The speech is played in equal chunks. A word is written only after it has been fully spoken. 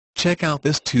Check out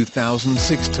this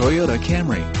 2006 Toyota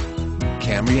Camry.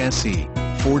 Camry SE,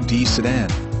 4D Sedan,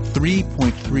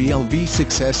 3.3L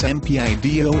V6 SMPI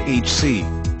DOHC,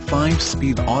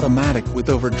 5-speed automatic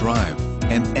with overdrive,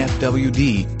 and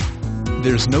FWD.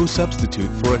 There's no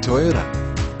substitute for a Toyota.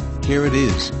 Here it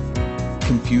is.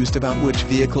 Confused about which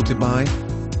vehicle to buy?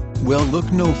 Well,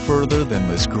 look no further than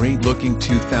this great-looking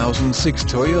 2006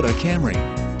 Toyota Camry.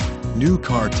 New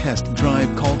Car Test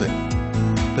Drive called it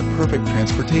the perfect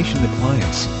transportation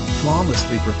appliance,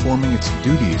 flawlessly performing its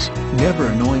duties, never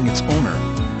annoying its owner.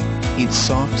 Its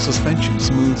soft suspension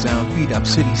smooths out beat-up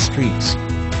city streets.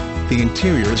 The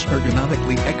interior is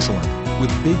ergonomically excellent,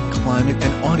 with big climate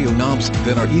and audio knobs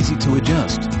that are easy to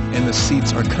adjust, and the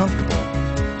seats are comfortable.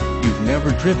 You've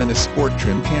never driven a sport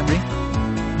trim Camry?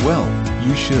 Well,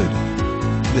 you should.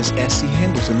 This SE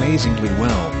handles amazingly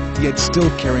well, yet still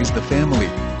carries the family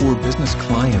or business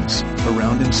clients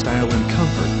around in style and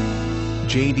comfort.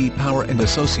 J.D. Power and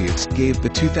Associates gave the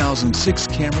 2006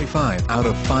 Camry 5 out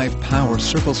of 5 power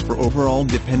circles for overall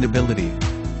dependability.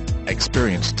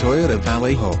 Experience Toyota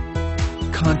Vallejo.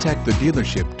 Contact the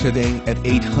dealership today at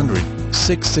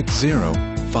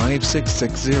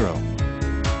 800-660-5660.